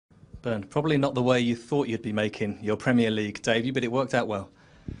Bernd, probably not the way you thought you'd be making your Premier League debut, but it worked out well.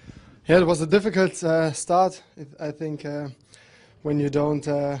 Yeah, it was a difficult start. I think when you don't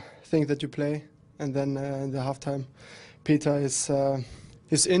think that you play, and then in the halftime, Peter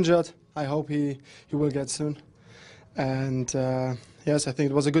is injured. I hope he will get soon. And yes, I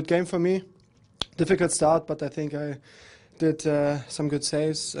think it was a good game for me. Difficult start, but I think I did some good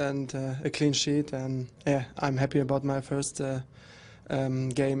saves and a clean sheet. And yeah, I'm happy about my first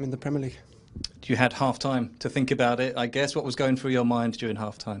game in the Premier League. You had half-time to think about it, I guess. What was going through your mind during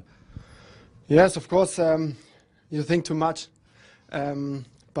half-time? Yes, of course, you think too much,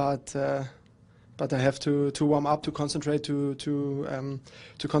 but I have to warm up, to concentrate, to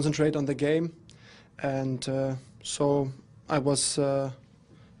concentrate on the game, and so I was.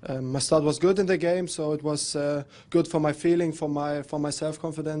 My start was good in the game, so it was good for my feeling, for my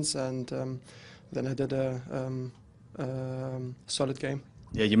self-confidence, and then I did a solid game.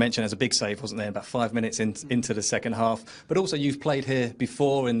 Yeah, you mentioned there's a big save, wasn't there, about 5 minutes into the second half. But also you've played here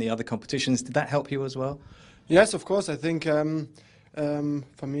before in the other competitions. Did that help you as well? Yes, of course. I think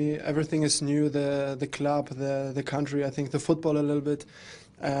for me everything is new, the club, the country, I think the football a little bit.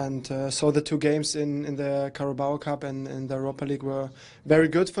 And so the two games in the Carabao Cup and in the Europa League were very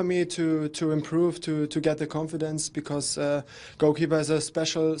good for me to improve, to get the confidence, because goalkeeper is a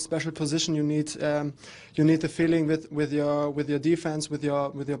special position. You need the feeling with your defense, with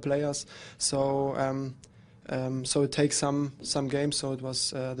your players. So so it takes some games. So it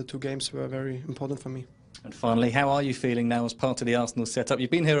was the two games were very important for me. And finally, how are you feeling now as part of the Arsenal setup? You've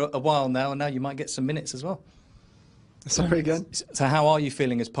been here a while now, and now you might get some minutes as well. Sorry again? So how are you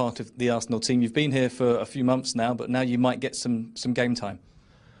feeling as part of the Arsenal team? You've been here for a few months now, but now you might get some game time.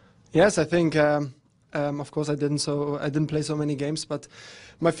 Yes, I think, of course I didn't play so many games, but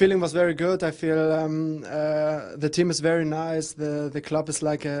my feeling was very good. I feel the team is very nice, the club is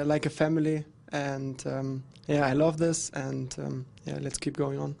like a family, and yeah, I love this, and yeah, let's keep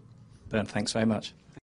going on. Bernd, thanks very much.